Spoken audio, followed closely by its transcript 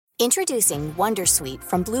Introducing Wondersuite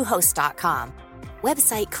from Bluehost.com.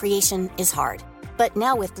 Website creation is hard, but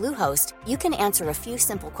now with Bluehost, you can answer a few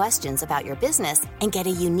simple questions about your business and get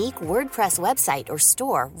a unique WordPress website or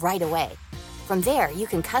store right away. From there, you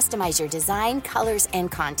can customize your design, colors,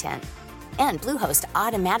 and content. And Bluehost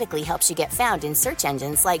automatically helps you get found in search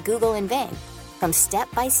engines like Google and Bing. From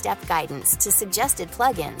step-by-step guidance to suggested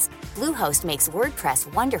plugins, Bluehost makes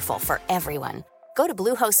WordPress wonderful for everyone. Go to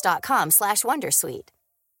bluehost.com/wondersuite.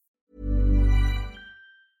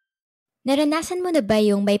 Naranasan mo na ba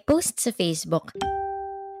yung may post sa Facebook?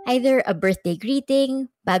 Either a birthday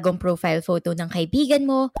greeting, bagong profile photo ng kaibigan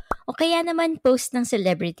mo, o kaya naman post ng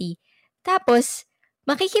celebrity. Tapos,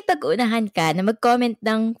 makikipag-unahan ka na mag-comment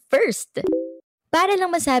ng first. Para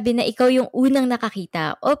lang masabi na ikaw yung unang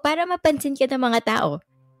nakakita o para mapansin ka ng mga tao.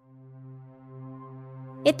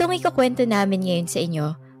 Itong ikukwento namin ngayon sa inyo,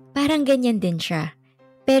 parang ganyan din siya.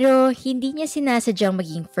 Pero hindi niya sinasadyang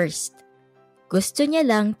maging first. Gusto niya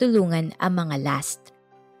lang tulungan ang mga last.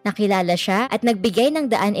 Nakilala siya at nagbigay ng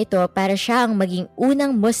daan ito para siya ang maging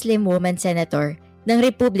unang Muslim woman senator ng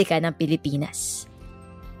Republika ng Pilipinas.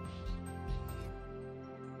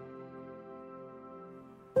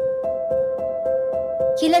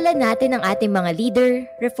 Kilala natin ang ating mga leader,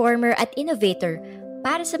 reformer at innovator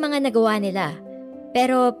para sa mga nagawa nila.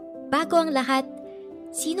 Pero bago ang lahat,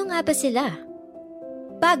 sino nga ba sila?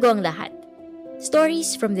 Bago ang lahat,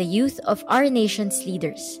 stories from the youth of our nation's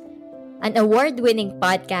leaders. An award-winning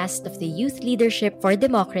podcast of the Youth Leadership for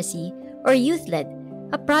Democracy, or YouthLED,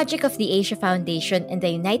 a project of the Asia Foundation and the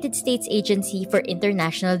United States Agency for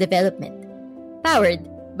International Development. Powered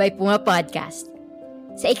by Puma Podcast.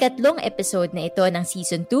 Sa ikatlong episode na ito ng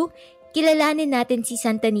Season 2, kilalanin natin si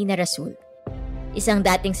Santa Nina Rasul. Isang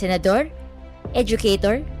dating senador,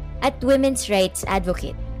 educator, at women's rights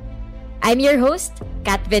advocate. I'm your host,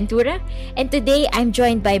 Kat Ventura, and today I'm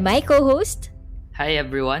joined by my co-host. Hi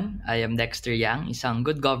everyone, I am Dexter Yang, isang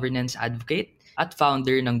good governance advocate at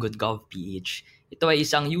founder ng GoodGovPH. Ito ay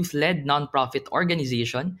isang youth-led non-profit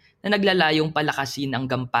organization na naglalayong palakasin ang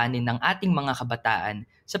gampanin ng ating mga kabataan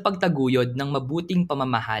sa pagtaguyod ng mabuting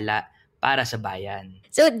pamamahala para sa bayan.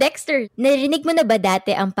 So Dexter, narinig mo na ba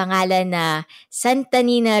dati ang pangalan na Santa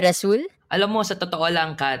Nina Rasul? Alam mo, sa totoo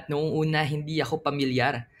lang, Kat, noong una hindi ako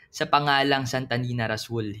pamilyar sa pangalang Santa Nina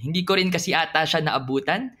Rasul. Hindi ko rin kasi ata siya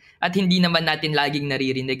naabutan at hindi naman natin laging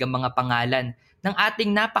naririnig ang mga pangalan ng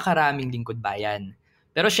ating napakaraming lingkod bayan.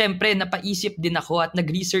 Pero syempre, napaisip din ako at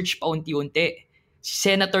nag-research pa unti-unti. Si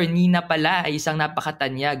Senator Nina pala ay isang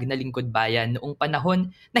napakatanyag na lingkod bayan noong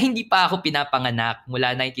panahon na hindi pa ako pinapanganak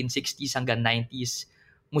mula 1960s hanggang 90s.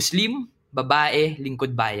 Muslim, babae,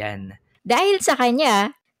 lingkod bayan. Dahil sa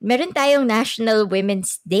kanya, meron tayong National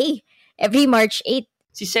Women's Day every March 8.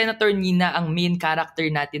 Si Senator Nina ang main character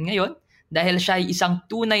natin ngayon dahil siya ay isang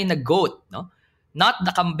tunay na GOAT, no? Not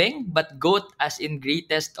the kambing, but GOAT as in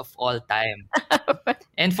greatest of all time.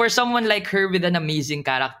 And for someone like her with an amazing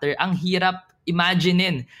character, ang hirap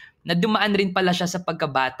imaginein na dumaan rin pala siya sa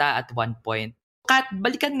pagkabata at one point. Kat,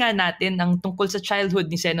 balikan nga natin ang tungkol sa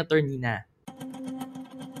childhood ni Senator Nina.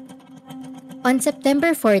 On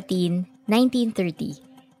September 14, 1930,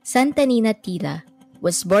 Santa Nina Tila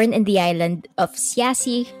was born in the island of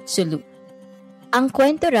Siasi, Sulu. Ang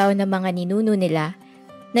kwento raw ng mga ninuno nila,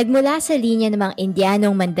 nagmula sa linya ng mga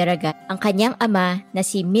Indianong mandaragat ang kanyang ama na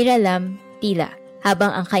si Miralam Tila,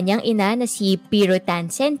 habang ang kanyang ina na si Piro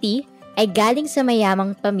Tansenti ay galing sa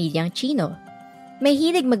mayamang pamilyang Chino. May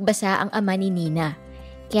hilig magbasa ang ama ni Nina,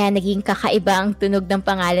 kaya naging kakaiba ang tunog ng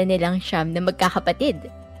pangalan nilang siyam na magkakapatid.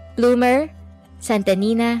 Plumer, Santa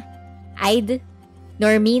Nina, Aide,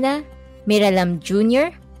 Normina, Miralam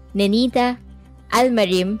Jr., Nenita,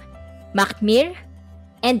 Almarim, Makmir,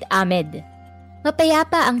 and Ahmed.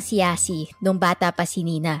 Mapayapa ang Siasi nung bata pa si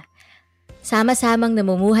Nina. Sama-samang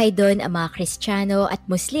namumuhay doon ang mga Kristiyano at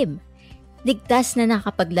Muslim. Ligtas na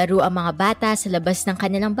nakapaglaro ang mga bata sa labas ng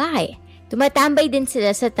kanilang bahay. Tumatambay din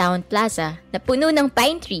sila sa town plaza na puno ng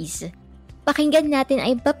pine trees. Pakinggan natin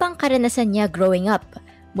ang iba pang karanasan niya growing up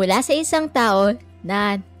mula sa isang tao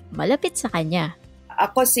na malapit sa kanya.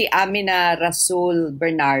 Ako si Amina Rasul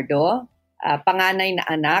Bernardo, panganay na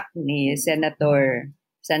anak ni Senator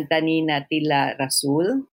Santa Nina Tila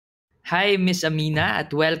Rasul. Hi Miss Amina at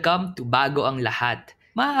welcome to Bago ang Lahat.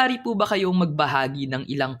 Maaari po ba kayong magbahagi ng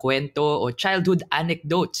ilang kwento o childhood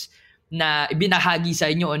anecdotes na ibinahagi sa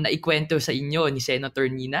inyo o naikwento sa inyo ni Senator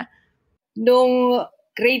Nina? Nung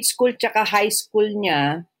grade school tsaka high school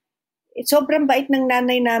niya, sobrang bait ng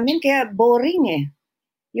nanay namin kaya boring eh.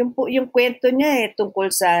 Yung kwento niya tungkol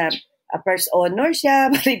sa first honor siya,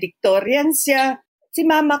 valedictorian siya. Si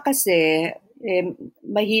mama kasi,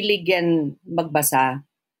 mahilig yan magbasa.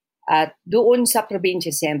 At doon sa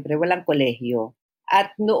probinsya, siyempre, walang kolehiyo.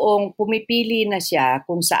 At noong pumipili na siya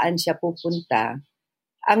kung saan siya pupunta,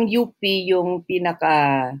 ang UP yung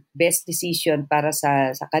pinaka-best decision para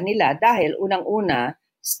sa kanila dahil unang-una,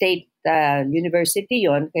 state university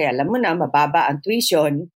yon, kaya alam mo na, mababa ang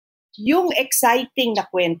tuition. Yung exciting na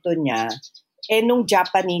kwento niya, nung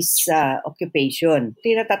Japanese occupation.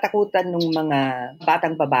 Tinatatakutan ng mga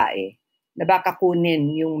batang babae na baka kunin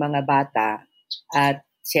yung mga bata at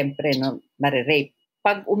siyempre marirape.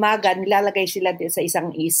 Pag umaga, nilalagay sila sa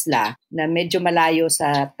isang isla na medyo malayo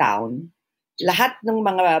sa town. Lahat ng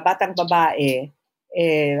mga batang babae,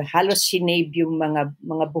 halos shinave yung mga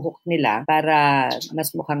buhok nila para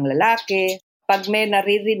mas mukhang lalaki. Pag may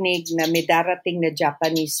naririnig na may darating na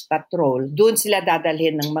Japanese patrol, doon sila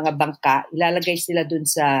dadalhin ng mga bangka, ilalagay sila doon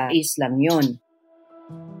sa islang yon.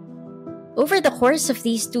 Over the course of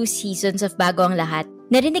these 2 seasons of Bago ang Lahat,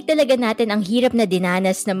 narinig talaga natin ang hirap na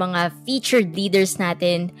dinanas ng mga featured leaders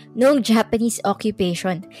natin noong Japanese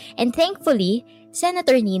occupation. And thankfully,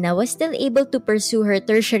 Senator Nina was still able to pursue her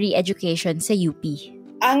tertiary education sa UP.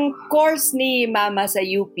 Ang course ni Mama sa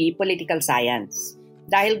UP, Political Science.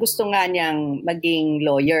 Dahil gusto nga niyang maging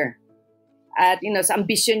lawyer. At sa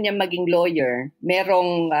ambisyon niya maging lawyer,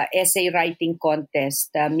 merong essay writing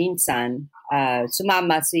contest minsan.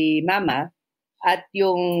 Sumama si Mama at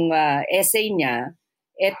yung essay niya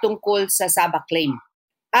tungkol sa Sabah claim.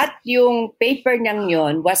 At yung paper niyang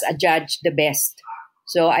yon was adjudged the best.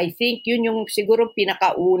 So I think yun yung siguro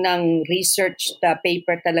pinakaunang research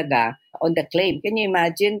paper talaga on the claim. Can you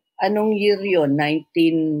imagine? Anong year yun?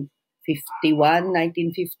 1951,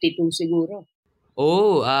 1952 siguro.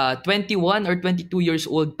 21 or 22 years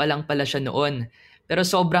old pa lang pala siya noon. Pero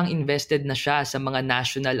sobrang invested na siya sa mga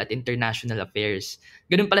national at international affairs.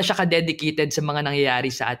 Ganun pala siya ka-dedicated sa mga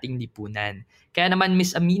nangyayari sa ating lipunan. Kaya naman,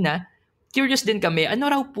 Miss Amina, curious din kami, ano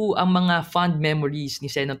raw po ang mga fond memories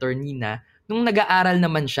ni Senator Nina nung nag-aaral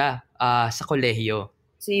naman siya sa kolehiyo?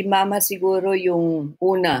 Si Mama siguro yung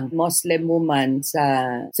unang Muslim woman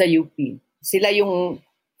sa UP. Sila yung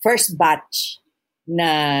first batch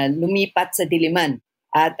na lumipat sa Diliman.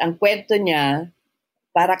 At ang kwento niya,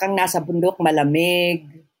 para kang nasa bundok, malamig,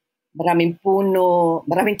 maraming puno,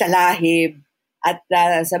 maraming talahib. At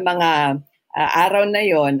sa mga araw na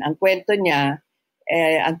yon, ang kwento niya,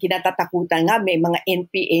 ang kinatatakutan nga, may mga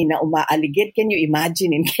NPA na umaaligid. Can you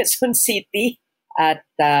imagine in Quezon City? At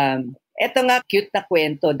eto nga, cute na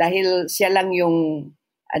kwento dahil siya lang yung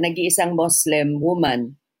nag-iisang Muslim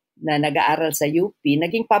woman na nag-aaral sa UP.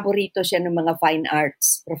 Naging paborito siya ng mga fine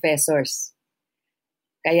arts professors.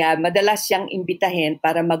 Kaya madalas siyang imbitahin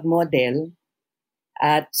para mag-model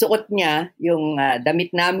at suot niya yung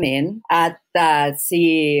damit namin at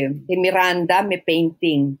si Miranda may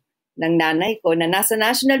painting ng nanay ko na nasa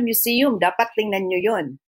National Museum. Dapat tingnan nyo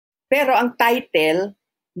yon. Pero ang title,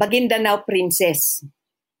 Maguindanao Princess.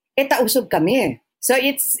 Tausog kami. So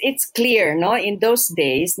it's clear, no, in those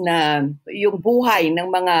days na yung buhay ng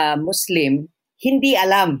mga Muslim hindi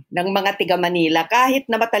alam ng mga tiga Manila. Kahit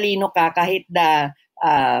na matalino ka, kahit na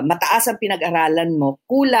mataas ang pinag-aralan mo,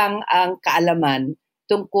 kulang ang kaalaman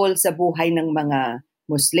tungkol sa buhay ng mga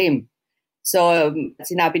Muslim. So,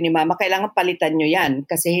 sinabi ni Mama, kailangan palitan nyo yan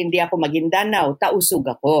kasi hindi ako Maguindanao, tausog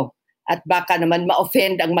ako. At baka naman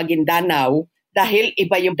ma-offend ang Maguindanao dahil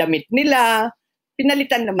iba yung damit nila.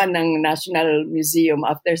 Pinalitan naman ng National Museum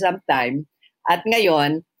after some time. At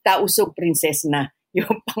ngayon, Tausog Princess na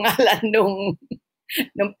yung pangalan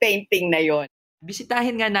nung painting na yon.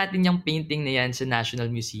 Bisitahin nga natin yung painting na yan sa National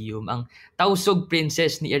Museum, ang Tausog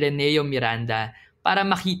Princess ni Ireneo Miranda, para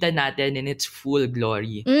makita natin in its full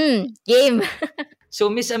glory. Game!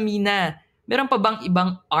 So, Miss Amina, meron pa bang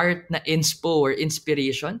ibang art na inspo or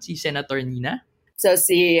inspiration si Senator Nina? So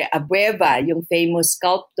si Abueva, yung famous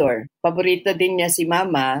sculptor, paborito din niya si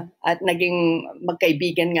Mama at naging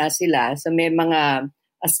magkaibigan nga sila. So may mga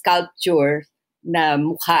sculpture na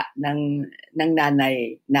mukha ng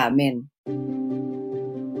nanay namin.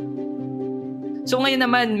 So ngayon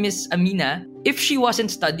naman, Miss Amina, if she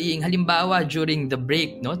wasn't studying, halimbawa during the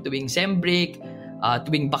break, no, tuwing sem break,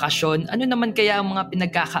 tuwing bakasyon, ano naman kaya ang mga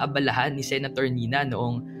pinagkakaabalahan ni Senator Nina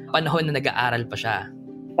noong panahon na nag-aaral pa siya?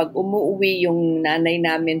 Pag umuwi yung nanay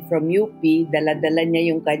namin from UP, dala-dala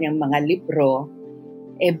niya yung kanyang mga libro,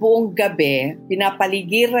 buong gabi,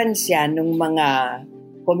 pinapaligiran siya ng mga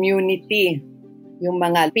community, yung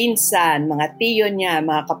mga pinsan, mga tiyo niya,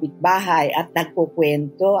 mga kapitbahay, at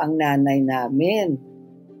nagkukwento ang nanay namin.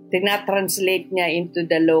 Tinatranslate niya into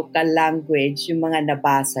the local language yung mga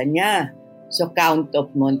nabasa niya. So, Count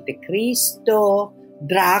of Monte Cristo,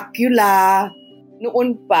 Dracula.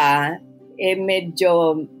 Noon pa,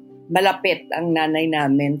 medyo malapit ang nanay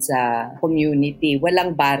namin sa community.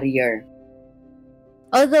 Walang barrier.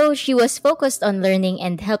 Although she was focused on learning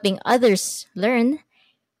and helping others learn,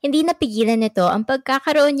 hindi napigilan nito ang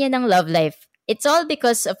pagkakaroon niya ng love life. It's all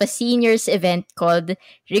because of a seniors event called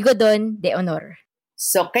Rigodon de Honor.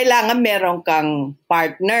 So, kailangan meron kang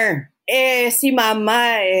partner. Si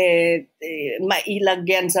mama, mailag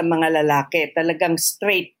yan sa mga lalaki. Talagang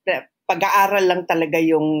straight, pag-aaral lang talaga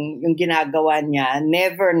yung ginagawa niya.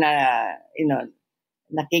 Never na,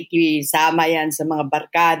 nakikisama yan sa mga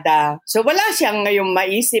barkada. So wala siyang ngayong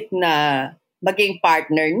maisip na maging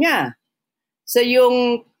partner niya. So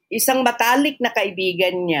yung isang matalik na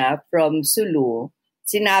kaibigan niya from Sulu,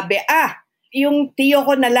 sinabi, yung tiyo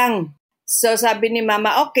ko na lang. So sabi ni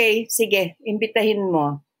mama, okay, sige, imbitahin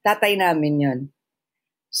mo. Tatay namin yon.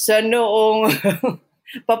 So noong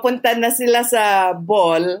papunta na sila sa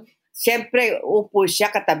ball, siyempre upo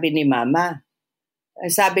siya katabi ni mama.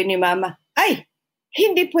 Sabi ni mama,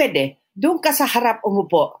 hindi pwede. Doon ka sa harap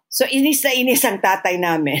umupo. So, inis na inis ang tatay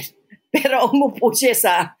namin. Pero umupo siya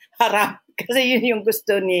sa harap. Kasi yun yung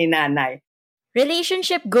gusto ni nanay.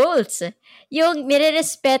 Relationship goals. Yung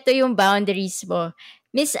nire-respeto yung boundaries mo.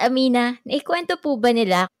 Miss Amina, naikwento po ba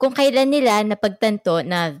nila kung kailan nila napagtanto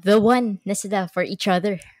na the one na sila for each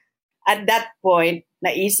other? At that point,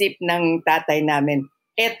 naisip ng tatay namin,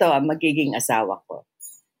 eto ang magiging asawa ko.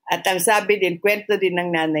 At ang sabi din, kwento din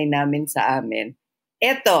ng nanay namin sa amin,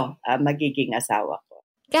 eto ang magiging asawa ko.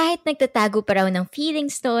 Kahit nagtatago pa raw ng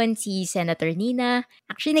feelings doon si Senator Nina,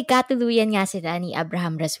 actually nagkatuluyan nga sila ni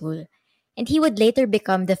Abraham Rasool. And he would later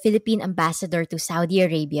become the Philippine ambassador to Saudi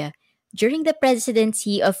Arabia during the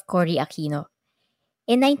presidency of Cory Aquino.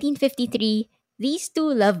 In 1953, these two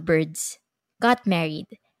lovebirds got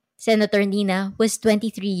married. Senator Nina was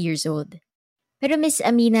 23 years old. Pero Miss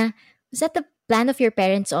Amina, was that the plan of your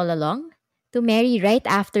parents all along? To marry right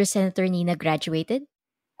after Senator Nina graduated?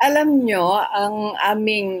 Alam nyo, ang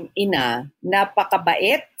aming ina,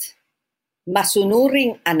 napakabait,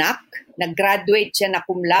 masunuring anak. Nag-graduate siya na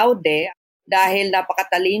cum laude. Dahil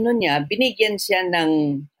napakatalino niya, binigyan siya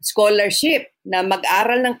ng scholarship na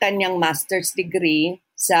mag-aral ng kanyang master's degree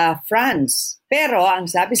sa France. Pero ang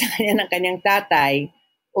sabi sa kanya ng kanyang tatay,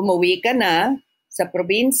 umuwi ka na sa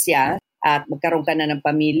probinsya at magkaroon ka na ng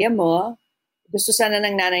pamilya mo. Gusto sana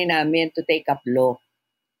ng nanay namin to take up law.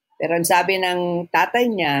 Pero ang sabi ng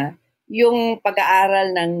tatay niya, yung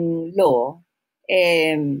pag-aaral ng law,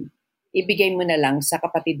 ibigay mo na lang sa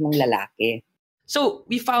kapatid mong lalaki. So,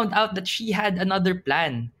 we found out that she had another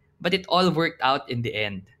plan, but it all worked out in the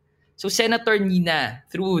end. So, Senator Nina,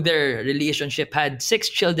 through their relationship, had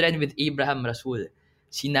 6 children with Abraham Rasool.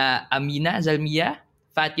 Sina Amina Zalmia,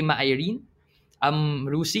 Fatima Irene,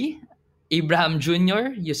 Rusi, Abraham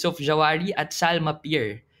Jr., Yusuf Jawari, at Salma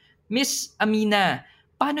Pierre. Miss Amina,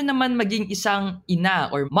 paano naman maging isang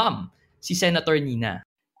ina or mom si Senator Nina?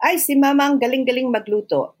 Si mama ang galing-galing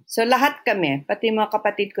magluto. So lahat kami, pati mga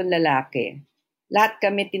kapatid kong lalaki, lahat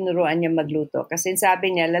kami tinuruan niya magluto. Kasi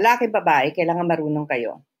sabi niya, lalaki, babae, kailangan marunong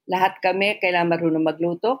kayo. Lahat kami kailangan marunong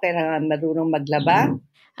magluto, kailangan marunong maglaba.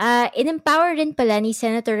 In-empower rin pala ni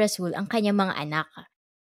Senator Rasool ang kanyang mga anak.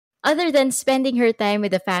 Other than spending her time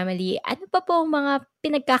with the family, ano pa po ang mga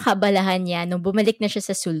pinagkakabalahan niya nung bumalik na siya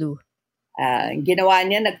sa Sulu? Ginawa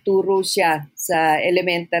niya, nagturo siya sa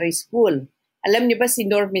elementary school. Alam niyo ba si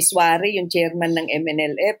Norm Miswari, yung chairman ng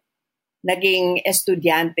MNLF, naging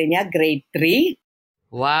estudyante niya, grade 3?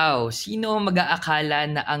 Wow! Sino mag-aakala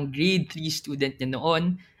na ang grade 3 student niya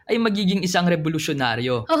noon ay magiging isang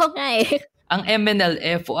revolusyonaryo? Oo nga eh. Ang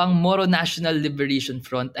MNLF o ang Moro National Liberation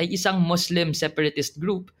Front ay isang Muslim separatist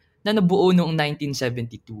group na nabuo noong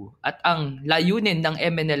 1972. At ang layunin ng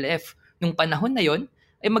MNLF nung panahon na yon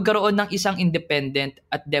ay magkaroon ng isang independent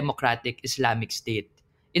at democratic Islamic state.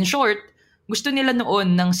 In short, gusto nila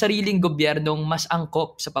noon ng sariling gobyernong mas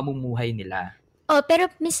angkop sa pamumuhay nila.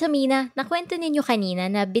 Pero Miss Amina, nakwento ninyo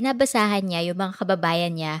kanina na binabasahan niya yung mga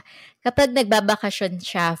kababayan niya kapag nagbabakasyon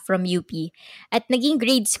siya from UP at naging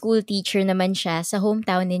grade school teacher naman siya sa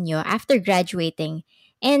hometown ninyo after graduating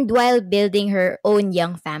and while building her own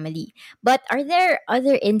young family. But are there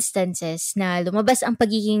other instances na lumabas ang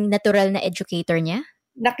pagiging natural na educator niya?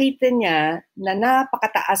 Nakita niya na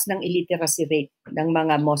napakataas ng illiteracy rate ng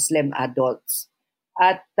mga Muslim adults.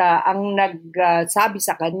 At ang nagsabi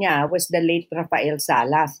sa kanya was the late Rafael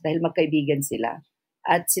Salas dahil magkaibigan sila.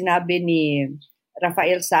 At sinabi ni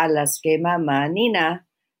Rafael Salas kay Mama, Nina,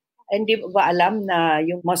 hindi ba alam na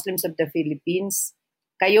yung Muslims of the Philippines,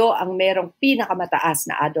 kayo ang merong pinakamataas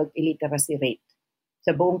na adult illiteracy rate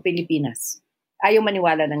sa buong Pilipinas. Ayaw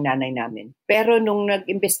maniwala ng nanay namin. Pero nung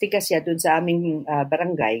nag-imbestiga siya dun sa aming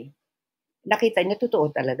barangay, nakita niya totoo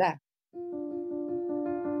talaga.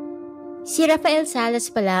 Si Rafael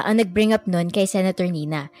Salas pala ang nag-bring up nun kay Senator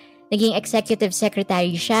Nina. Naging executive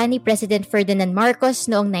secretary siya ni President Ferdinand Marcos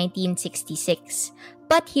noong 1966.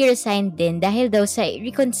 But he resigned din dahil daw sa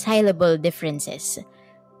irreconcilable differences.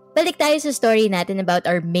 Balik tayo sa story natin about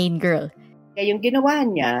our main girl. Kaya yung ginawa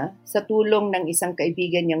niya sa tulong ng isang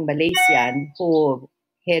kaibigan niyang Malaysian who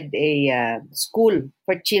had a school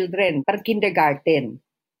for children, parang kindergarten.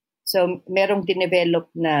 So, merong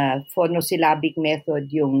dinevelop na phonosyllabic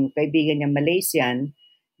method yung kaibigan niyang Malaysian.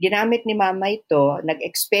 Ginamit ni Mama ito,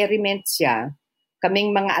 nag-experiment siya.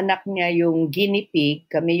 Kaming mga anak niya yung guinea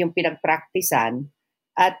pig, kami yung pinagpraktisan.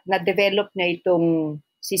 At na-develop niya itong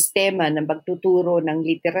sistema ng pagtuturo ng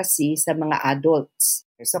literacy sa mga adults.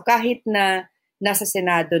 So kahit na nasa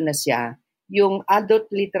Senado na siya, yung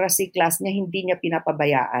adult literacy class niya hindi niya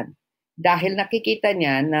pinapabayaan. Dahil nakikita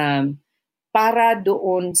niya na para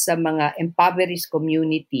doon sa mga impoverished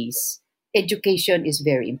communities, education is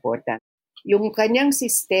very important. Yung kanyang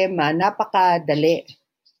sistema, napakadali.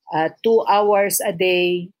 2 hours a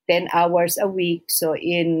day, 10 hours a week. So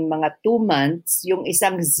in mga 2 months, yung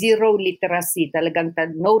isang zero literacy, talagang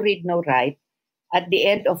no read, no write. At the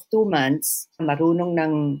end of 2 months, marunong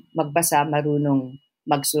nang magbasa, marunong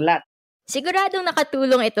magsulat. Siguradong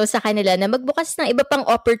nakatulong ito sa kanila na magbukas ng iba pang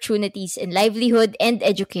opportunities in livelihood and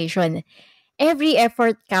education. Every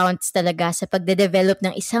effort counts talaga sa pagde-develop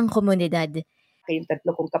ng isang komunidad. Yung 3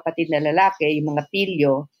 kong kapatid na lalaki, yung mga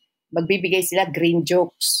pilyo, magbibigay sila green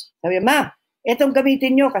jokes. Sabi, Ma, etong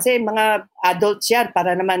gamitin nyo kasi mga adults yan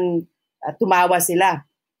para naman tumawa sila.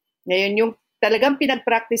 Ngayon, yung talagang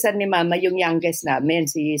pinagpraktisan ni Mama, yung youngest namin,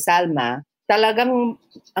 si Salma, talagang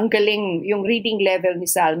ang galing, yung reading level ni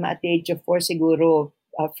Salma at the age of 4 siguro,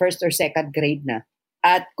 first or second grade na.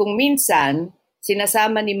 At kung minsan,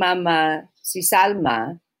 sinasama ni Mama si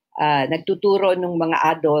Salma, nagtuturo ng mga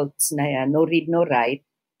adults na no read, no write.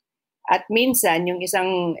 At minsan, yung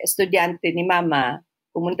isang estudyante ni Mama,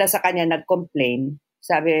 pumunta sa kanya, nag-complain.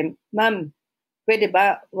 Sabi, Ma'am, pwede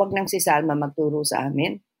ba wag nang si Salma magturo sa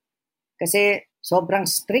amin? Kasi sobrang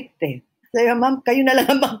strict eh. Sabi, Ma'am, kayo na lang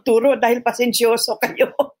ang magturo dahil pasensyoso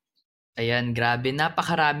kayo. Ayan, grabe.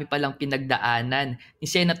 Napakarami palang pinagdaanan ni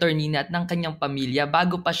Senator Nina at ng kanyang pamilya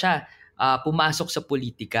bago pa siya pumasok sa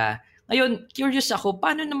politika. Ngayon, curious ako,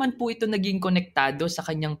 paano naman po ito naging konektado sa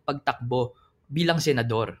kanyang pagtakbo bilang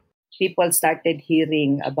senador? People started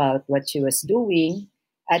hearing about what she was doing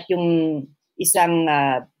at yung isang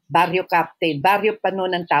barrio captain, barrio pa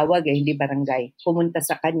noon ang tawag hindi barangay, pumunta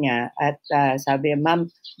sa kanya at sabi, Ma'am,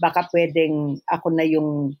 baka pwedeng ako na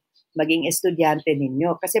yung maging estudyante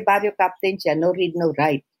ninyo. Kasi barrio captain siya, no read, no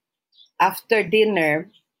write. After dinner,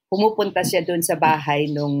 pumupunta siya doon sa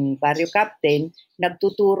bahay nung barrio captain,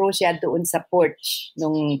 nagtuturo siya doon sa porch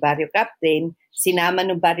nung barrio captain, sinama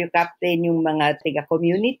nung barrio captain yung mga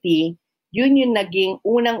taga-community, yun yung naging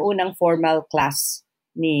unang-unang formal class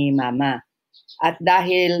ni Mama. At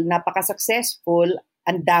dahil napaka-successful,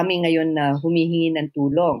 ang dami ngayon na humihingi ng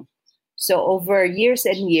tulong. So over years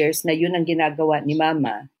and years na yun ang ginagawa ni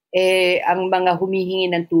Mama, ang mga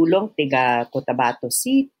humihingi ng tulong, tiga Cotabato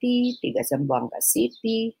City, tiga Zamboanga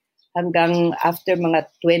City, hanggang after mga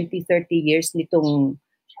 20-30 years nitong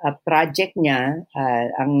project niya,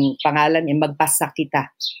 ang pangalan ay Magbasa Kita,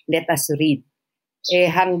 Let Us Read.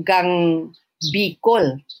 Hanggang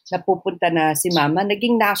Bicol, napupunta na si Mama,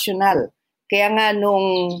 naging national. Kaya nga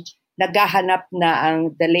nung naghahanap na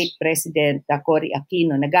ang the late President Cory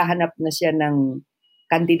Aquino, naghahanap na siya ng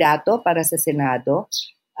kandidato para sa Senado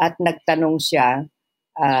at nagtanong siya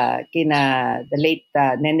kina the late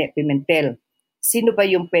Nene Pimentel, sino ba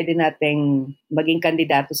yung pwede nating maging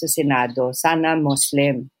kandidato sa Senado? Sana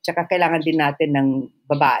Muslim. Tsaka kailangan din natin ng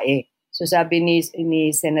babae. So sabi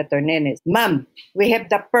ni Senator Nene, Ma'am, we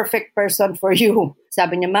have the perfect person for you.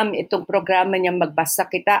 Sabi niya, Ma'am, itong programa niya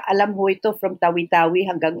Magbasa Kita, alam ho ito from Tawi-Tawi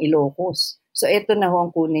hanggang Ilocos. So ito na ho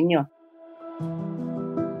ang kunin niyo.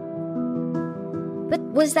 But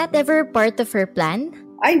was that ever part of her plan?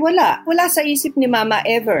 Ay, wala. Wala sa isip ni Mama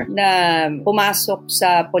ever na pumasok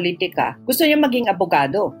sa politika. Gusto niya maging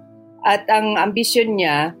abogado. At ang ambisyon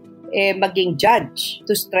niya, maging judge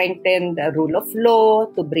to strengthen the rule of law,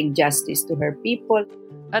 to bring justice to her people.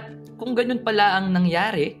 At kung ganun pala ang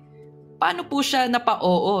nangyari, paano po siya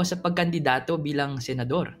napa-oo sa pagkandidato bilang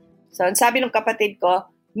senador? So, sabi ng kapatid ko,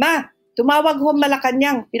 Ma, tumawag ho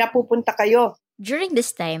Malacanang, pinapupunta kayo. During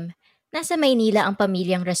this time, nasa Maynila ang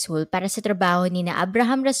pamilyang Rasul para sa trabaho ni na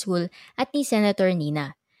Abraham Rasul at ni Senator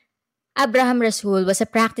Nina. Abraham Rasul was a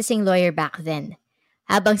practicing lawyer back then.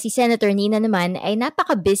 Habang si Senator Nina naman ay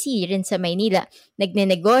napaka-busy rin sa Maynila.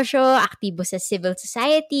 Nagnenegosyo, aktibo sa civil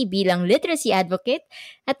society bilang literacy advocate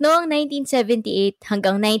at noong 1978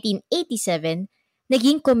 hanggang 1987,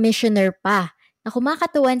 naging commissioner pa na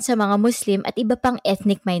kumakatawan sa mga Muslim at iba pang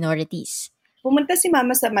ethnic minorities. Pumunta si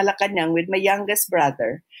Mama sa Malacanang with my youngest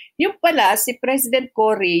brother. Yung pala, si President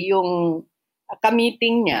Cory, yung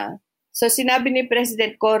ka-meeting niya. So sinabi ni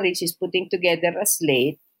President Cory, she's putting together a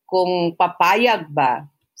slate kung papayag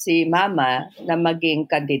ba si Mama na maging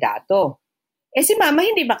kandidato. Si Mama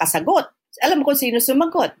hindi makasagot. Alam mo kung sino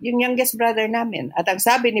sumagot? Yung youngest brother namin. At ang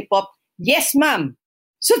sabi ni Pop, yes, ma'am.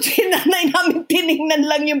 So tinanay namin, tinignan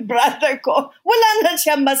lang yung brother ko. Wala na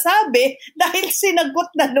siya masabi dahil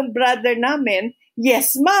sinagot na ng brother namin,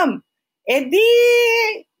 yes, ma'am.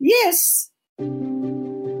 Yes.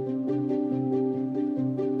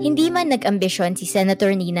 Hindi man nag-ambisyon si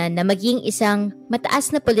Senator Nina na maging isang mataas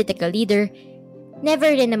na political leader, never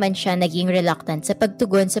rin naman siya naging reluctant sa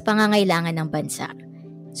pagtugon sa pangangailangan ng bansa.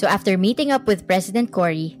 So after meeting up with President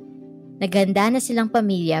Cory, naghanda na silang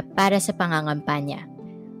pamilya para sa pangangampanya.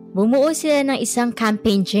 Bumuo sila ng isang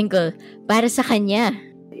campaign jingle para sa kanya.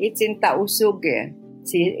 It's in Tausug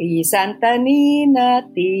Si Santa Nina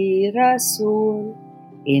Tirasul,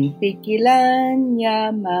 intikilan niya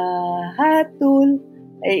mahatul.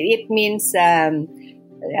 It means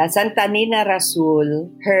Santa Nina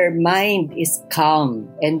Rasul, her mind is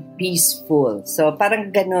calm and peaceful. So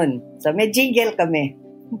parang ganun. So may jingle kami.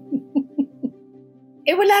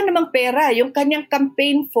 Wala namang pera. Yung kanyang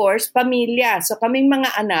campaign force, pamilya. So kaming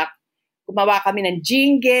mga anak, gumawa kami ng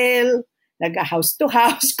jingle, nag-house to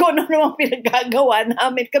house, kung ano naman pinagagawa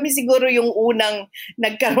namin. Kami siguro yung unang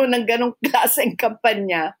nagkaroon ng ganong klaseng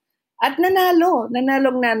kampanya. At nanalong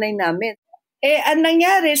nanay namin. Ang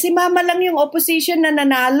nangyari, si Mama lang yung opposition na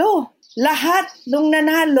nanalo. Lahat nung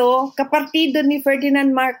nanalo, kapartido ni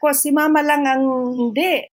Ferdinand Marcos, si Mama lang ang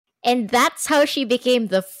hindi. And that's how she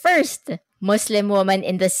became the first Muslim woman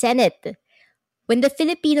in the Senate. When the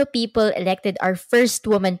Filipino people elected our first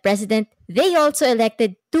woman president, they also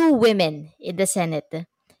elected 2 women in the Senate.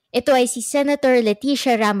 Ito ay si Senator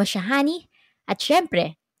Leticia Ramos-Shahani at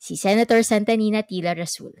syempre, si Senator Santa Nina Tila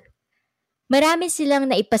Rasul. Marami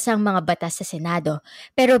silang naipasang mga batas sa Senado,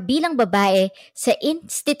 pero bilang babae sa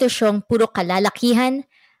institusyong puro kalalakihan,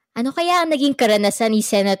 ano kaya ang naging karanasan ni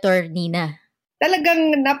Senator Nina?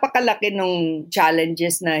 Talagang napakalaki nung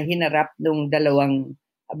challenges na hinarap nung dalawang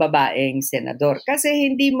babaeng senador.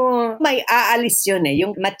 Kasi hindi mo may aalis yun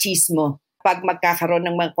yung machismo. Pag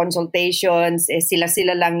magkakaroon ng mga consultations,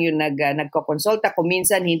 sila lang yung nagko-consulta. Kung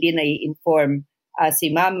minsan hindi na-i-inform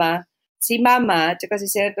si Mama. Si Mama at si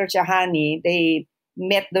Senator Shahani, they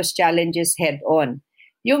met those challenges head-on.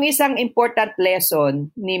 Yung isang important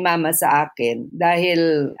lesson ni Mama sa akin,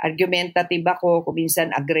 dahil argumentative ako, kung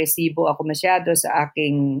minsan agresibo ako masyado sa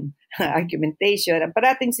aking argumentation, ang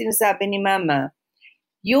parating sinasabi ni Mama,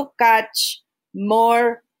 you catch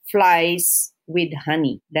more flies with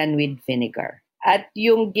honey than with vinegar. At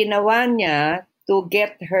yung ginawa niya to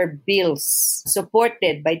get her bills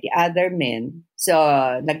supported by the other men. So,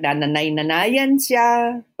 nagnanay-nanayan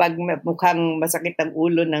siya. Pag mukhang masakit ang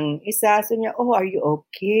ulo ng isa, so niya, are you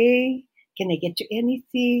okay? Can I get you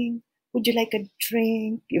anything? Would you like a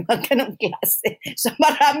drink? Yung mga ganong klase. So,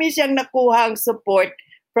 marami siyang nakuhang support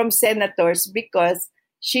from senators because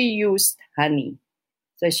she used honey.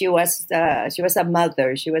 So, she was a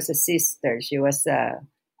mother, she was a sister, she was a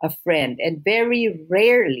friend, and very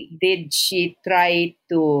rarely did she try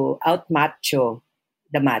to out-macho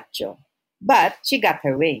the macho. But she got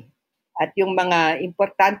her way. At yung mga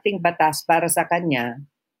importanteng batas para sa kanya,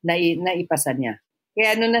 naipasa niya.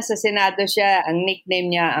 Kaya nasa Senado siya, ang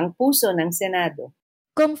nickname niya, ang puso ng Senado.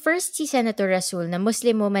 Kung first si Senator Rasul na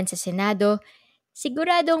Muslim woman sa Senado,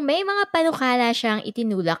 siguradong may mga panukala siyang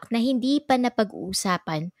itinulak na hindi pa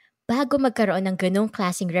napag-uusapan bago magkaroon ng ganong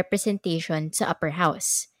klaseng representation sa upper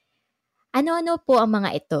house. Ano-ano po ang mga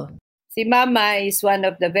ito? Si Mama is one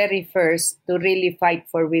of the very first to really fight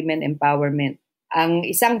for women empowerment. Ang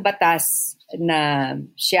isang batas na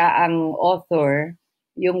siya ang author,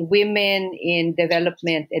 yung Women in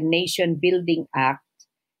Development and Nation Building Act,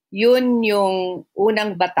 yun yung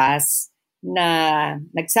unang batas na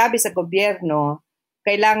nagsabi sa gobyerno,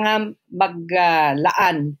 kailangan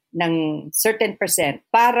maglaan ng certain percent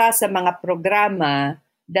para sa mga programa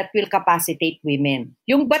that will capacitate women.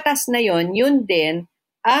 Yung batas na yun din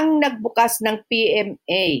ang nagbukas ng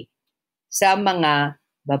PMA sa mga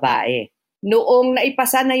babae. Noong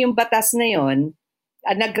naipasa na yung batas na yun,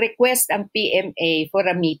 nag-request ang PMA for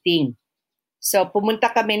a meeting. So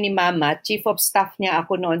pumunta kami ni Mama, Chief of Staff niya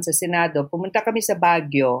ako noon sa Senado, pumunta kami sa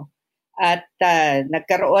Baguio at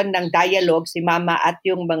nagkaroon ng dialogue si Mama at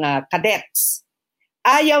yung mga cadets.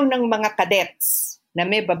 Ayaw ng mga cadets na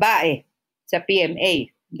may babae sa PMA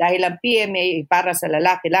dahil ang PMA para sa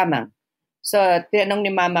lalaki lamang. So, tinanong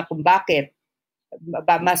ni Mama kung bakit.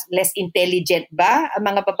 Mas less intelligent ba ang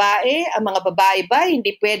mga babae? Ang mga babae ba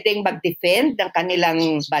hindi pwedeng mag-defend ng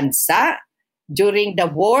kanilang bansa? During the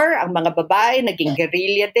war, ang mga babae naging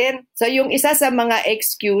guerrilla din. So yung isa sa mga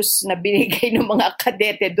excuse na binigay ng mga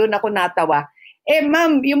kadete, doon ako natawa.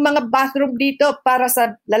 Ma'am, yung mga bathroom dito para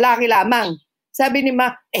sa lalaki lamang. Sabi ni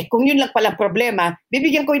Ma, kung yun lang palang problema,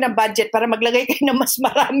 bibigyan ko yun ng budget para maglagay kayo ng mas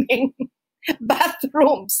maraming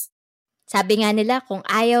bathrooms. Sabi nga nila, kung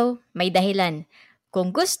ayaw, may dahilan.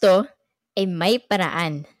 Kung gusto, may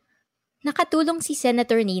paraan. Nakatulong si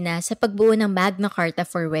Senator Nina sa pagbuo ng Magna Carta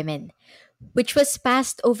for Women, which was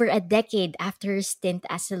passed over a decade after her stint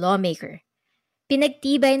as a lawmaker.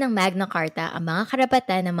 Pinagtibay ng Magna Carta ang mga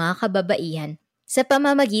karapatan ng mga kababaihan sa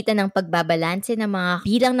pamamagitan ng pagbabalanse ng mga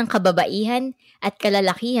bilang ng kababaihan at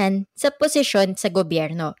kalalakihan sa posisyon sa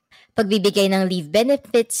gobyerno, pagbibigay ng leave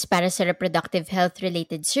benefits para sa reproductive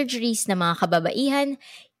health-related surgeries ng mga kababaihan,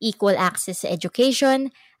 equal access sa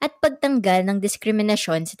education, at pagtanggal ng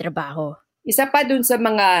diskriminasyon sa trabaho. Isa pa dun sa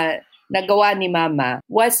mga nagawa ni Mama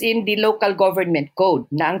was in the local government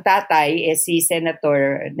code na ang tatay si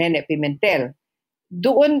Senator Nene Pimentel.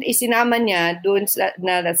 Doon isinama niya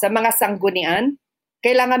sa mga sanggunian,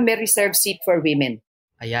 kailangan may reserved seat for women.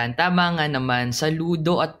 Ayan, tama nga naman,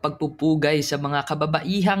 saludo at pagpupugay sa mga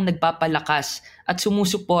kababaihang nagpapalakas at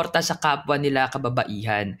sumusuporta sa kapwa nila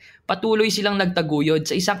kababaihan. Patuloy silang nagtaguyod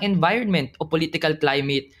sa isang environment o political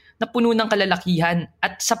climate na puno ng kalalakihan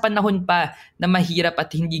at sa panahon pa na mahirap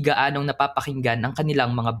at hindi gaanong napapakinggan ang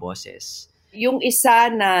kanilang mga boses. Yung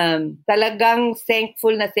isa na talagang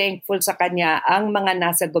thankful sa kanya ang mga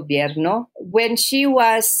nasa gobyerno. When she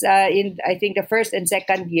was in, I think, the first and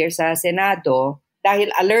second year sa Senado,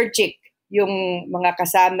 dahil allergic yung mga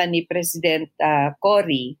kasama ni President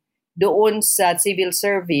Cory doon sa civil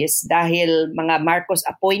service dahil mga Marcos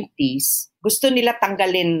appointees, gusto nila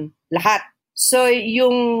tanggalin lahat. So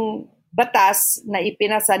yung batas na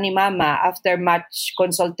ipinasa ni Mama after much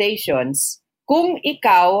consultations, kung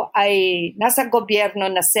ikaw ay nasa gobyerno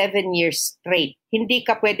na 7 years straight, hindi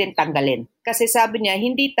ka pwedeng tanggalin. Kasi sabi niya,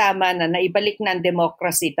 hindi tama na naibalik na ang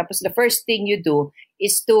democracy. Tapos the first thing you do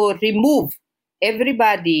is to remove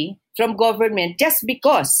everybody from government just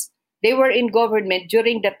because they were in government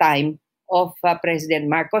during the time of President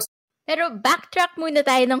Marcos. Pero backtrack muna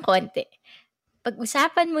tayo ng konti.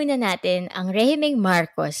 Pag-usapan muna natin ang rehimeng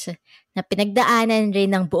Marcos na pinagdaanan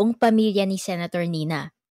rin ng buong pamilya ni Senator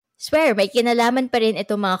Nina. Swear, may kinalaman pa rin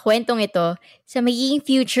itong mga kwentong ito sa magiging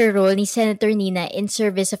future role ni Senator Nina in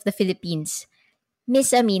service of the Philippines.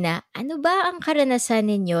 Miss Amina, ano ba ang karanasan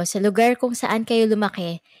ninyo sa lugar kung saan kayo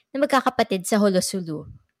lumaki na magkakapatid sa Holosulu,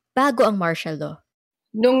 bago ang martial law?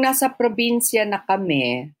 Nung nasa probinsya na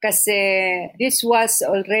kami, kasi this was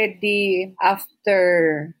already after,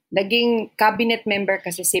 naging cabinet member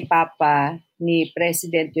kasi si Papa ni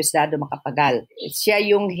President Diosdado Macapagal. Siya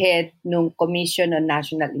yung head ng Commission on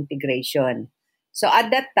National Integration. So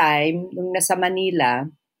at that time, nung nasa Manila,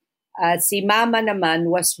 si Mama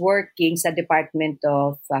naman was working sa Department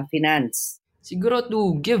of Finance. Siguro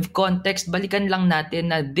to give context, balikan lang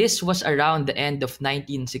natin na this was around the end of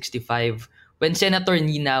 1965 when Senator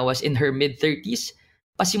Nina was in her mid-30s.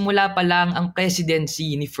 Pasimula pa lang ang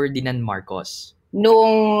presidency ni Ferdinand Marcos.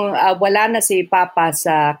 Nung wala na si Papa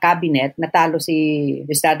sa cabinet, natalo si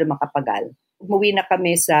Diosdado Macapagal, umuwi na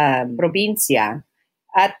kami sa probinsya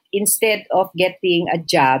at instead of getting a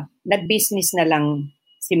job, nag-business na lang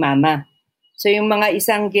si Mama. So yung mga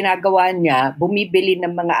isang ginagawa niya, bumibili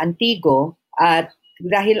ng mga antigo at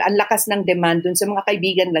dahil ang lakas ng demand dun sa mga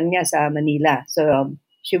kaibigan lang niya sa Manila. So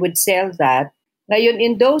she would sell that. Ngayon,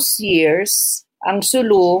 in those years, ang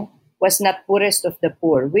Sulu was not poorest of the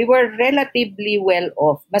poor. We were relatively well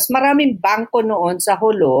off. Mas maraming bangko noon sa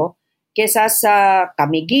Holo kesa sa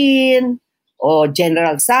Camiguin o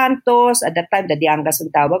General Santos. At that time, Dadiangas ang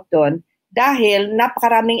tawag doon. Dahil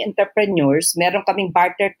napakaraming entrepreneurs, meron kaming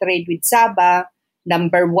barter trade with Sabah.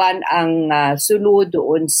 Number 1 ang Sulu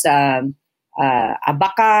doon sa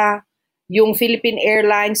Abaca. Yung Philippine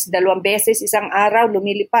Airlines, 2 beses isang araw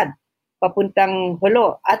lumilipad papuntang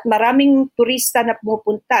Holo. At maraming turista na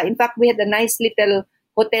pumupunta. In fact, we had a nice little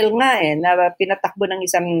hotel nga na pinatakbo ng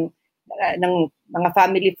isang ng mga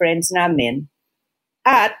family friends namin.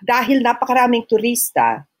 At dahil napakaraming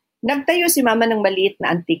turista, nagtayo si Mama ng maliit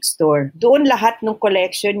na antique store. Doon lahat ng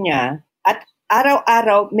collection niya at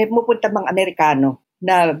araw-araw may pumupunta mga Amerikano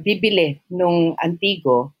na bibili ng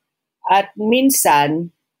antigo. At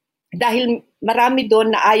minsan, dahil marami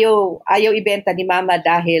doon na ayaw ibenta ni Mama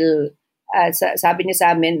dahil sabi niya sa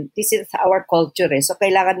amin, this is our culture So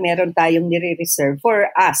kailangan meron tayong nire-reserve for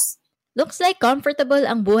us. Looks like comfortable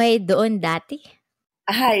ang buhay doon dati.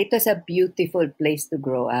 It was a beautiful place to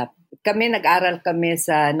grow up. Nag-aral kami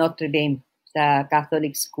sa Notre Dame, sa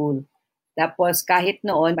Catholic school. Tapos kahit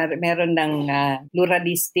noon, meron ng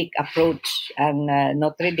pluralistic approach ang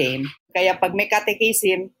Notre Dame. Kaya pag may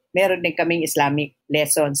catechism, meron din kaming Islamic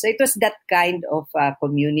lessons. So it was that kind of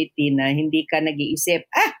community na hindi ka nag-iisip,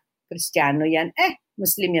 Kristiyano yan,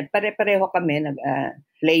 Muslim yan. Pare-pareho kami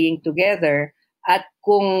playing together. At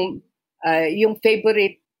kung yung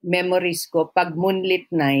favorite memories ko, pag moonlit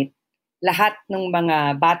night, lahat ng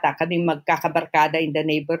mga bata, kami magkakabarkada in the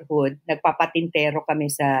neighborhood, nagpapatintero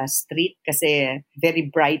kami sa street kasi very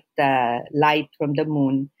bright light from the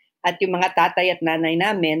moon. At yung mga tatay at nanay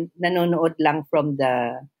namin, nanonood lang from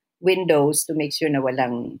the windows to make sure na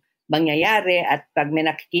walang mangyayari. At pag may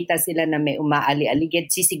nakikita sila na may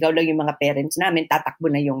umaali-aligid, sisigaw lang yung mga parents namin,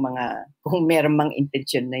 tatakbo na yung mga, kung meron mang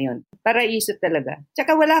intention na yun. Paraiso talaga.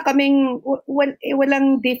 Tsaka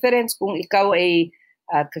walang difference kung ikaw ay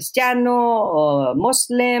Kristiyano o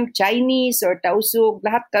Muslim, Chinese or Tausug,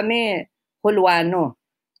 lahat kami Hulwano.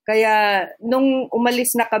 Kaya nung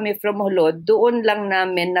umalis na kami from Hulod, doon lang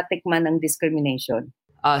namin natikman ang discrimination.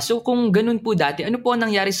 So kung ganun po dati, ano po ang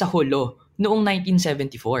nangyari sa Hulo noong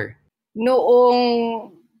 1974? Noong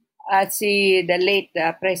si the late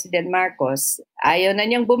President Marcos, ayaw na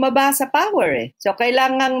niyang bumaba sa power So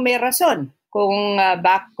kailangang may rason kung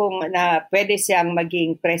pwede siyang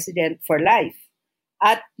maging president for life.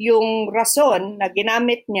 At yung rason na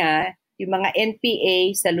ginamit niya, yung mga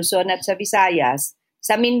NPA sa Luzon at sa Visayas,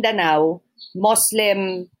 sa Mindanao,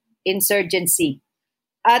 Muslim insurgency.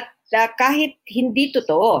 At kahit hindi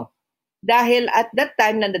totoo, dahil at that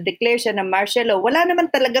time na na-declare siya ng martial law, wala naman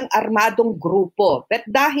talagang armadong grupo. But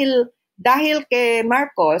dahil kay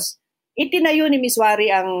Marcos, itinayo ni Miswari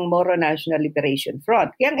ang Moro National Liberation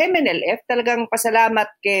Front. Kaya ang MNLF talagang pasalamat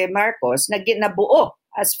kay Marcos na nabuo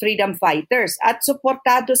as freedom fighters at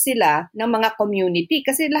suportado sila ng mga community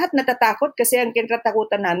kasi lahat natatakot kasi ang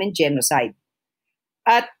kinatatakutan namin genocide.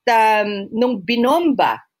 At nung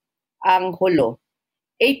binomba ang Hulo,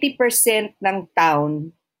 80% ng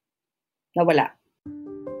town nawala.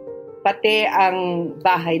 Pati ang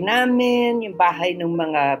bahay namin, yung bahay ng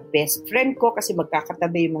mga best friend ko kasi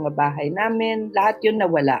magkakatabi yung mga bahay namin, lahat yun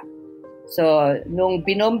nawala. So, nung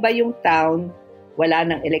binomba yung town, wala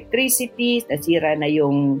ng electricity, nasira na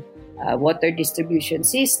yung water distribution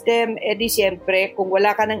system. Di siyempre, kung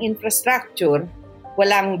wala ka ng infrastructure,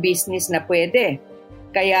 walang business na pwede.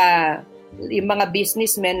 Kaya yung mga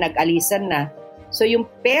businessmen nag-alisan na. So yung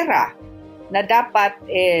pera na dapat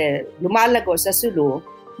lumalago sa Sulu,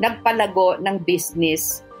 nagpalago ng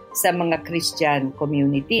business sa mga Christian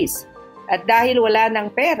communities. At dahil wala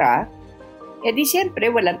ng pera, di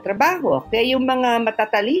siyempre walang trabaho. Kaya yung mga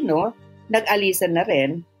matatalino, nag-alisan na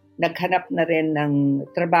rin, naghanap na rin ng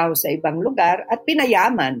trabaho sa ibang lugar at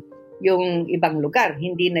pinayaman yung ibang lugar,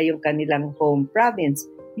 hindi na yung kanilang home province.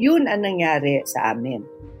 Yun ang nangyari sa amin.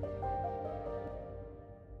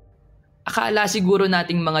 Akala siguro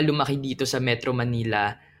nating mga lumaki dito sa Metro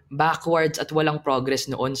Manila, backwards at walang progress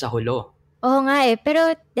noon sa Hulo. Oo nga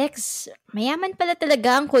pero Dex, mayaman pala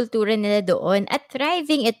talaga ang kultura nila doon at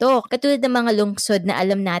thriving ito, katulad ng mga lungsod na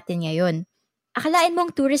alam natin ngayon. Akalain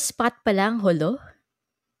mong tourist spot pa lang, Hulo?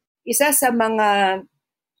 Isa sa mga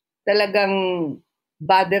talagang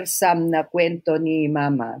bothersome na kwento ni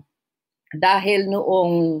Mama, dahil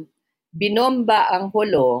noong binomba ang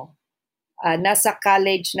Hulo, nasa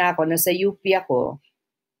college na ako, nasa UP ako,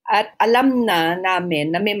 at alam na namin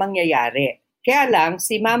na may mangyayari. Kaya lang,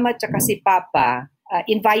 si Mama at si Papa,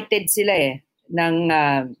 invited sila ng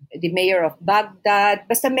the mayor of Baghdad.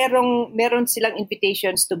 Basta meron silang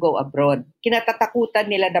invitations to go abroad. Kinatatakutan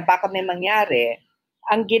nila na baka may mangyari.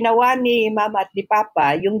 Ang ginawa ni Mama at ni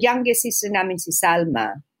Papa, yung youngest sister namin si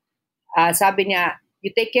Salma, sabi niya, you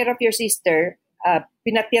take care of your sister,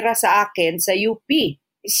 pinatira sa akin sa UP.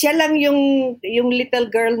 Siya lang yung little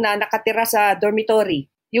girl na nakatira sa dormitory.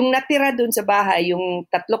 Yung natira dun sa bahay, yung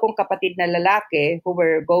 3 kong kapatid na lalaki who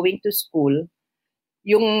were going to school,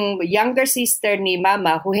 yung younger sister ni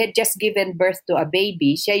Mama who had just given birth to a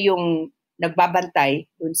baby, siya yung nagbabantay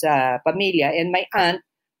dun sa pamilya. And my aunt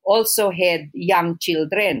also had young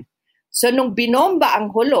children. So nung binomba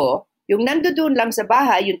ang Hulo, yung nandoon lang sa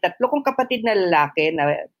bahay, yung 3 kong kapatid na lalaki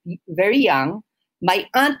na very young, my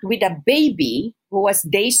aunt with a baby who was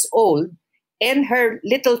days old, and her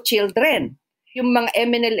little children. Yung mga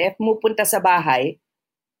MNLF mupunta sa bahay,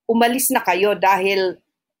 umalis na kayo dahil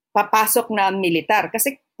papasok na ang militar.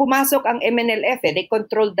 Kasi pumasok ang MNLF, they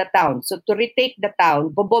controlled the town. So to retake the town,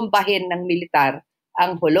 bobombahin ng militar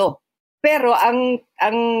ang Jolo. Pero ang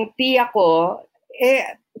tiya ko,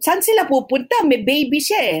 saan sila pupunta? May baby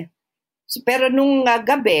siya . Pero nung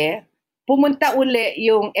gabi, pumunta uli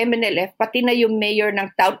yung MNLF, pati na yung mayor ng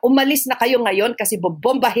town. Umalis na kayo ngayon kasi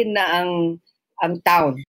bobombahin na ang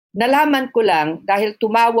town. Nalaman ko lang dahil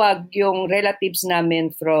tumawag yung relatives namin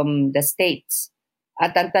from the States.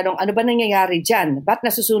 At ang tanong, ano ba nangyayari dyan? Ba't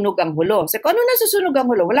nasusunog ang Jolo? Sabi ko, ano nasusunog ang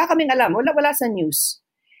Jolo? Wala kaming alam. Wala sa news.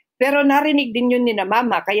 Pero narinig din yun ni na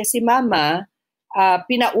mama. Kaya si mama,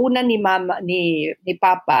 pinauna ni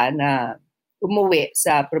Papa na umuwi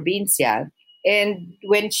sa probinsya. And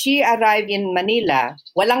when she arrived in Manila,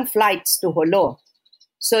 walang flights to Jolo.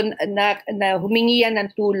 So humingi yan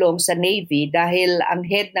ng tulong sa Navy dahil ang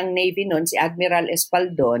head ng Navy noon, si Admiral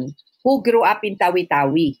Espaldon, who grew up in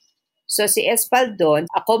Tawi-Tawi. So si Espaldon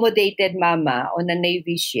accommodated mama on a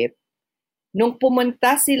Navy ship. Nung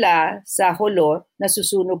pumunta sila sa Jolo,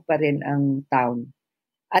 nasusunog pa rin ang town.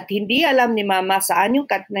 At hindi alam ni mama saan yung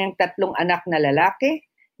kanyang 3 anak na lalaki,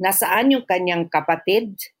 nasaan yung kanyang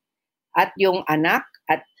kapatid at yung anak.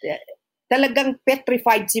 At talagang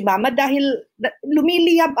petrified si mama dahil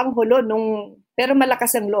lumiliyab ang Jolo pero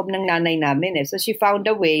malakas ang loob ng nanay namin . So she found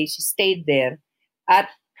a way, she stayed there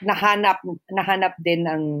at nahanap din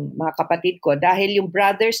ang mga kapatid ko dahil yung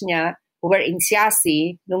brothers niya who were in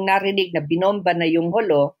Siasi, nung narinig na binomba na yung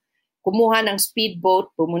Jolo, kumuha ng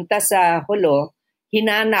speedboat, pumunta sa Jolo,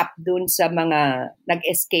 hinanap dun sa mga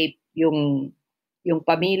nag-escape yung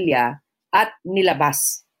pamilya at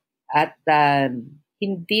nilabas. At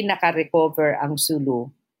hindi naka-recover ang Sulu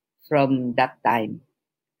from that time.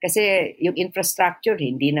 Kasi yung infrastructure,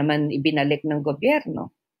 hindi naman ibinalik ng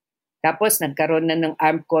gobyerno. Tapos nagkaroon na ng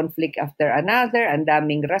armed conflict after another, ang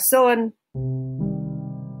daming rason.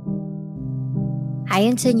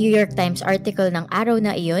 Ayon sa New York Times article ng araw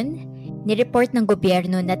na iyon, nireport ng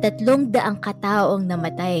gobyerno na 300 kataong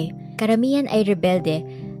namatay. Karamihan ay rebelde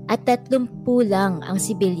at 30 lang ang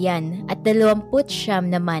sibilyan at 29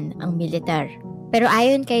 naman ang militar. Pero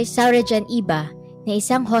ayon kay Saurajan Iba, na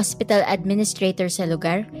isang hospital administrator sa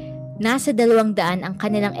lugar, nasa 200 ang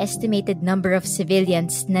kanilang estimated number of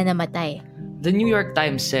civilians na namatay. The New York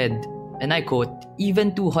Times said, and I quote,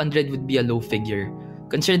 "Even 200 would be a low figure,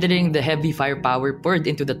 considering the heavy firepower poured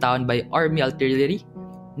into the town by army artillery,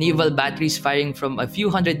 naval batteries firing from a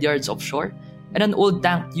few hundred yards offshore, and an old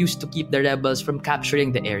tank used to keep the rebels from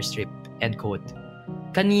capturing the airstrip." End quote.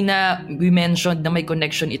 Kanina, we mentioned na may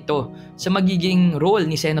connection ito sa magiging role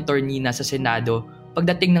ni Senator Nina sa Senado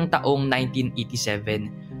pagdating ng taong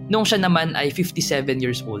 1987, noong siya naman ay 57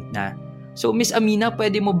 years old na. So, Miss Amina,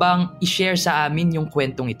 pwede mo bang i-share sa amin yung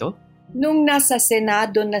kwentong ito? Nung nasa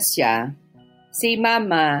Senado na siya, si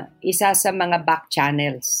Mama, isa sa mga back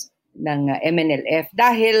channels ng MNLF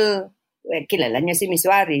dahil kilala niya si Miss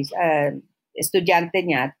Waris, estudyante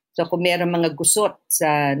niya. So kung mayroong mga gusot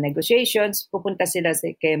sa negotiations, pupunta sila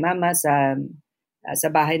kay Mama sa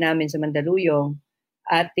bahay namin sa Mandaluyong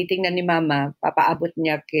at titingnan ni Mama, papaabot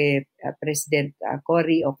niya kay President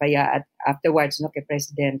Cory o kaya afterwards kay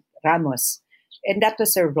President Ramos. And that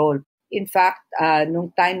was her role. In fact,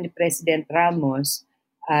 nung time ni President Ramos,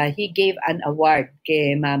 he gave an award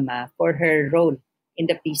kay Mama for her role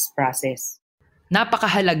in the peace process.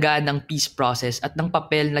 Napakahalaga ng peace process at ng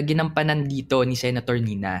papel na ginampanan dito ni Senator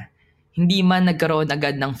Nina. Hindi man nagkaroon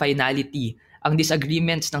agad ng finality ang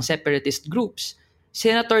disagreements ng separatist groups,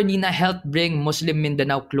 Senator Nina helped bring Muslim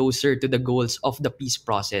Mindanao closer to the goals of the peace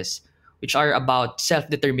process, which are about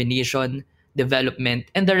self-determination,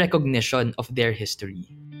 development, and the recognition of their history.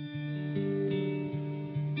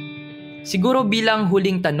 Siguro bilang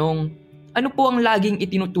huling tanong, ano po ang laging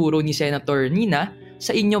itinuturo ni Senator Nina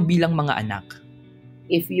sa inyo bilang mga anak?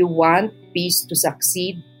 If you want peace to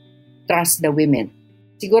succeed, trust the women.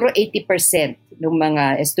 Siguro 80% ng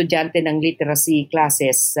mga estudyante ng literacy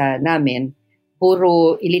classes namin,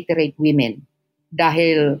 puro illiterate women.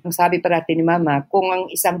 Dahil, ang sabi parati ni Mama, kung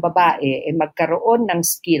ang isang babae ay magkaroon ng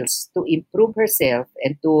skills to improve herself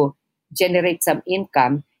and to generate some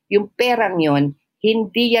income, yung perang yon,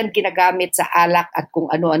 hindi yan ginagamit sa alak at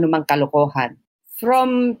kung ano-ano mang kalokohan.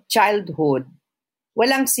 From childhood,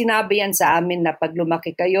 walang sinabi yan sa amin na pag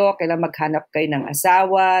lumaki kayo, kailangan maghanap kayo ng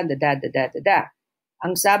asawa,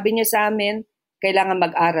 Ang sabi niya sa amin, kailangan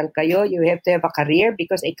mag-aral kayo, you have to have a career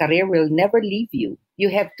because a career will never leave you. You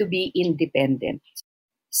have to be independent.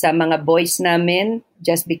 Sa mga boys namin,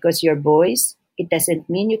 just because you're boys, it doesn't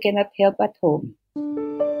mean you cannot help at home.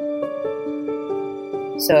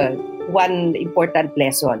 So, one important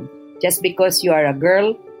lesson, just because you are a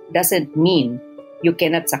girl doesn't mean you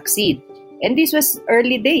cannot succeed. And this was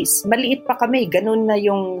early days. Maliit pa kami. Ganun na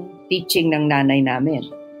yung teaching ng nanay namin.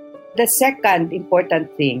 The second important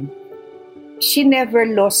thing, she never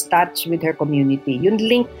lost touch with her community. Yung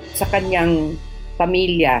link sa kanyang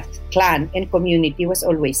pamilya, clan, and community was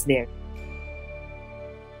always there.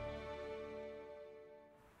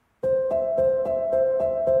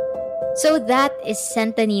 So that is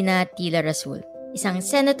Santa Nina Tila Rasul, isang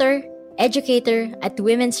senator, educator, at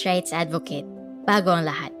women's rights advocate. Bago ang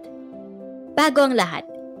lahat. Bago ang lahat.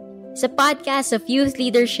 Sa podcast of Youth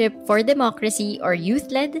Leadership for Democracy or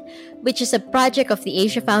Youth-Led, which is a project of the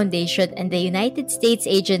Asia Foundation and the United States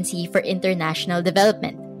Agency for International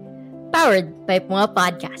Development. Powered by Punga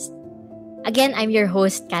Podcast. Again, I'm your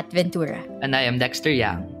host, Kat Ventura. And I am Dexter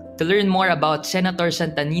Yang. To learn more about Senator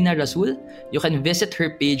Santa Nina Rasul, you can visit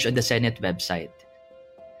her page on the Senate website.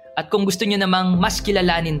 At kung gusto niyo namang mas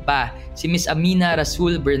kilalanin pa si Miss Amina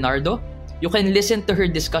Rasul Bernardo, you can listen to her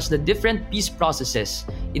discuss the different peace processes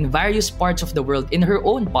in various parts of the world in her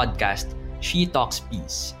own podcast, She Talks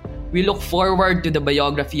Peace. We look forward to the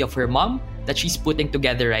biography of her mom that she's putting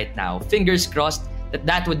together right now. Fingers crossed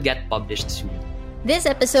that would get published soon. This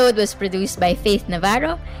episode was produced by Faith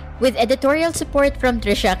Navarro with editorial support from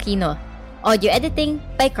Trisha Aquino. Audio editing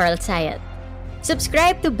by Carl Sayat.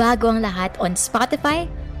 Subscribe to Bago ang Lahat on Spotify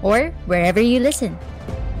or wherever you listen.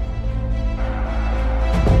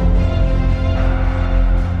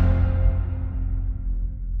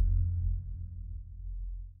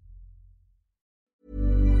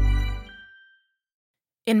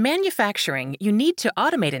 In manufacturing, you need to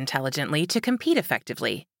automate intelligently to compete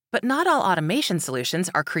effectively. But not all automation solutions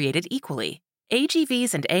are created equally.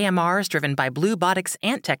 AGVs and AMRs driven by Bluebotics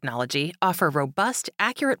Ant technology offer robust,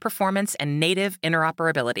 accurate performance and native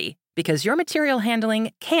interoperability. Because your material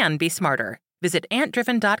handling can be smarter. Visit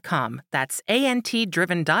antdriven.com, that's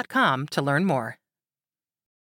ANTdriven.com to learn more.